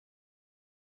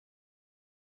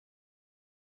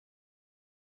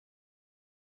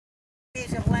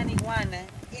one iguana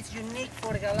is unique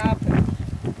for Galapagos.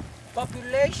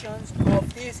 Populations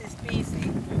of this species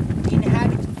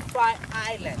inhabit 5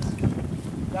 islands,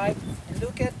 right? And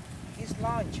look at his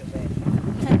lunch over there.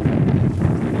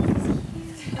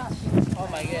 Oh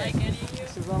my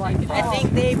God. I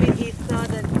think David, he thought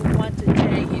that he wanted to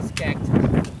take his cactus.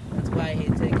 That's why he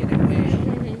took it away.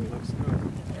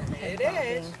 It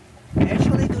is.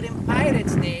 Actually, during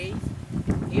Pirates' days,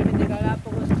 even the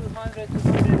Galapagos 200,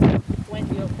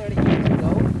 220 or 30 years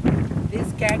ago,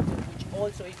 this cactus, which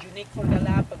also is unique for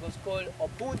Galapagos, called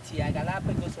opuntia,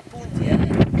 Galapagos opuntia,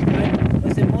 right,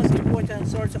 was the most important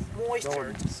source of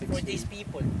moisture for these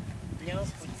people, you know,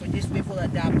 for these people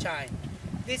at that time.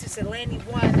 This is a lady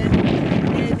one,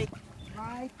 endemic.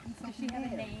 Right? Does she have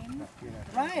a name?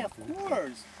 Right, of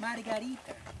course,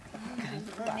 Margarita.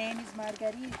 Her name is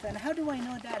Margarita. And how do I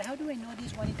know that? How do I know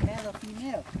this one is male or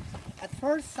female? At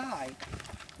first sight,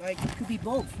 right, it could be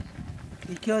both.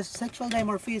 Because sexual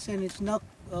dimorphism is not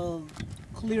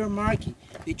clear marking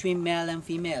between male and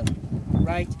female,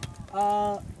 right?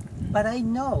 But I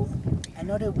know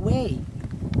another way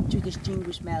to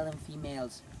distinguish male and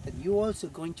females that you're also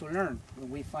going to learn when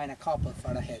we find a couple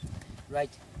far ahead,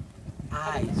 right?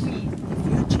 Eyes. If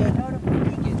you check out of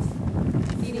frigates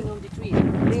feeding on the trees,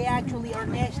 they actually are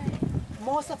nesting.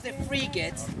 Most of the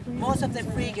frigates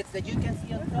that you can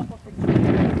see on top of the tree,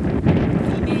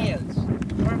 females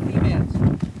or females.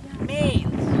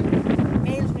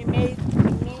 Males remain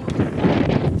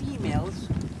with females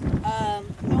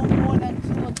no more than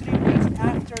 2 or 3 weeks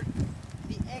after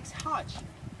the eggs hatch.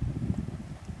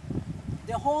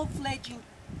 The whole fledging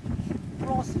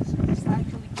process is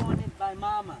actually done by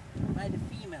mama, by the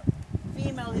female.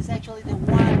 Female is actually the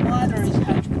one, mothers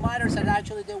are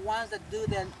actually the ones that do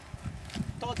the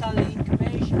total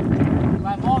incubation,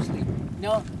 right? Mostly, you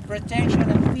know, protection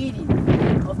and feeding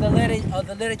of the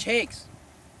little chicks,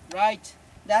 right?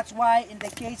 That's why in the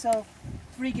case of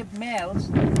frigate males,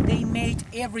 they mate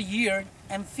every year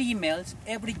and females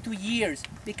every 2 years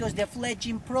because the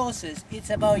fledging process is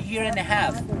about a year and a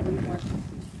half.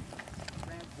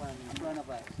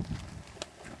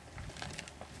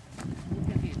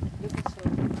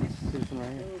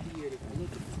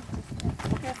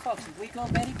 Okay, folks, if we go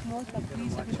very close, but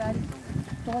please, everybody,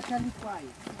 totally quiet.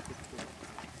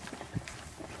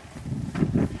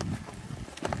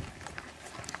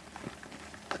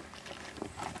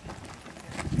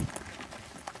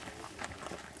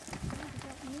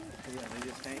 Yeah,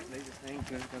 they just hang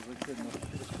good because we couldn't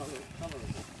just color it.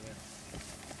 Yeah.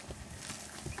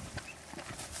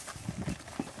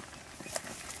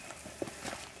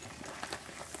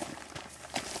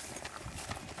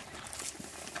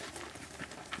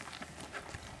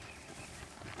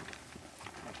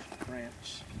 Branch.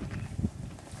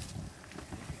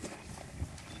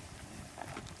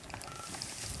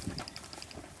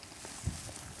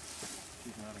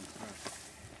 She's not impressed.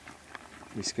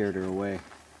 We scared her away.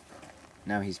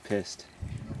 Now he's pissed.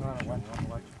 Not one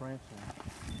likes branching.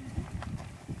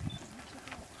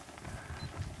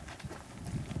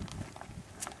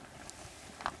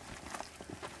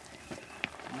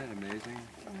 Isn't that amazing?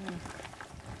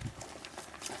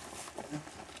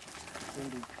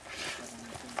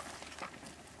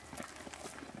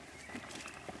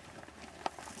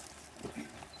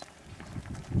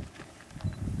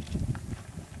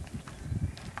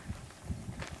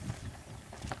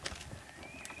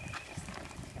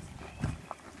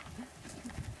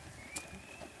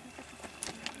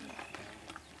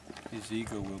 His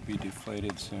ego will be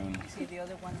deflated soon. See the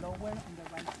other one lower on the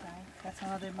right side? That's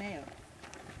another male.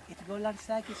 Its golden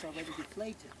sac is already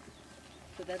deflated.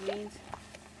 So that means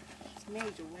it's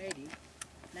made already.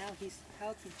 Now he's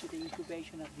helping to the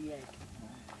incubation of the egg.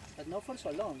 But not for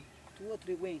so long, 2 or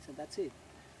 3 weeks and that's it.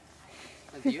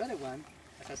 But the other one,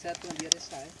 as I said on the other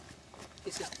side,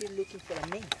 is still looking for a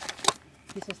mate.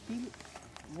 He's still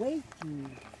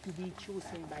waiting to be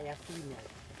chosen by a female.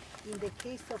 In the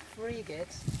case of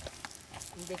frigates,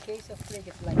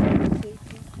 like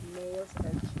taking males are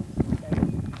chosen by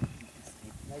females.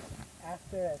 Like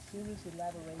after a serious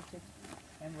elaborated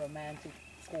and romantic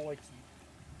courting,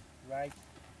 right?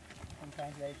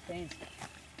 Sometimes very fancy,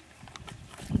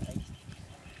 like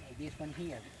this one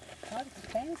here. Not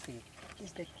expensive,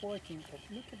 it's the courting, but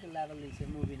look at the level it's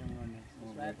moving around it.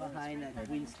 It's right behind that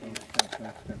windscreen.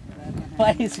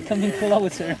 Why is it coming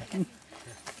closer?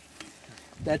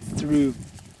 That's true.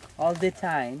 All the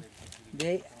time,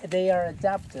 they are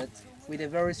adapted with a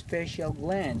very special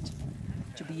gland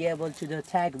to be able to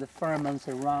detect the pheromones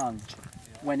around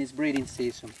when it's breeding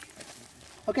season.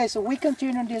 Okay, so we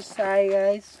continue on this side,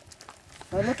 guys.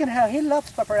 Now look at how he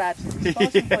loves paparazzi. He's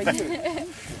posing for you.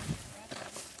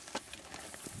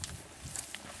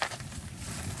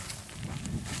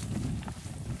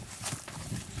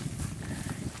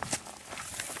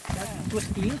 to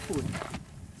steal food.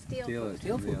 Steal it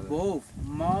Steal from the food. other.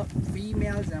 Both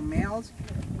females and males,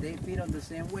 they feed on the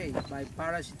same way by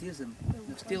parasitism,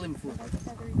 stealing food.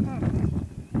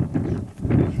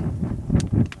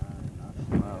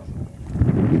 Wow.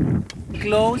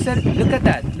 Closer. Look at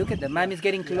that. Look at that. Mommy's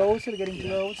getting closer, getting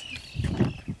close.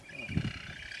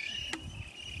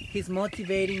 He's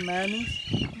motivating mommies.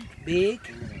 Big.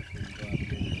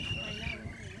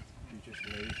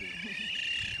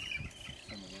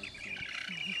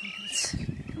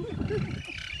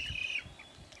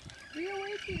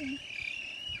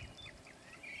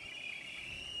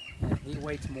 Yeah, he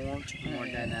weighs more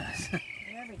than us. There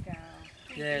we go.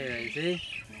 Yeah, you see?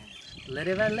 Let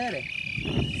it.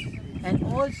 And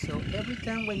also, every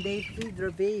time when they feed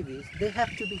their babies, they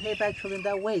have to behave actually in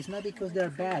that way. It's not because they're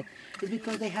bad. It's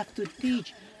because they have to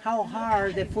teach how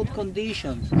hard the food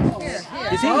conditions.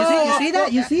 You see that?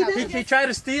 You see that? He tried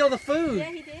to steal the food. Yeah,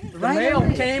 he did. The Right male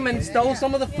away. came and stole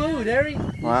some of the food. There he,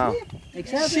 Wow.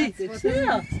 Exactly.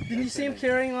 yeah. Didn't you see him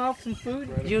carrying off some food?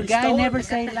 Your He guy stole never it.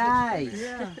 say lies.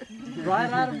 Yeah,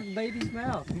 right out of the baby's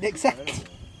mouth. Exactly.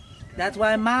 That's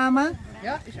why Mama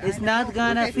is not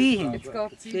gonna feed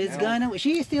him.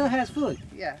 She still has food.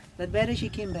 Yeah. But better she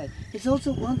came back. It's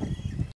also one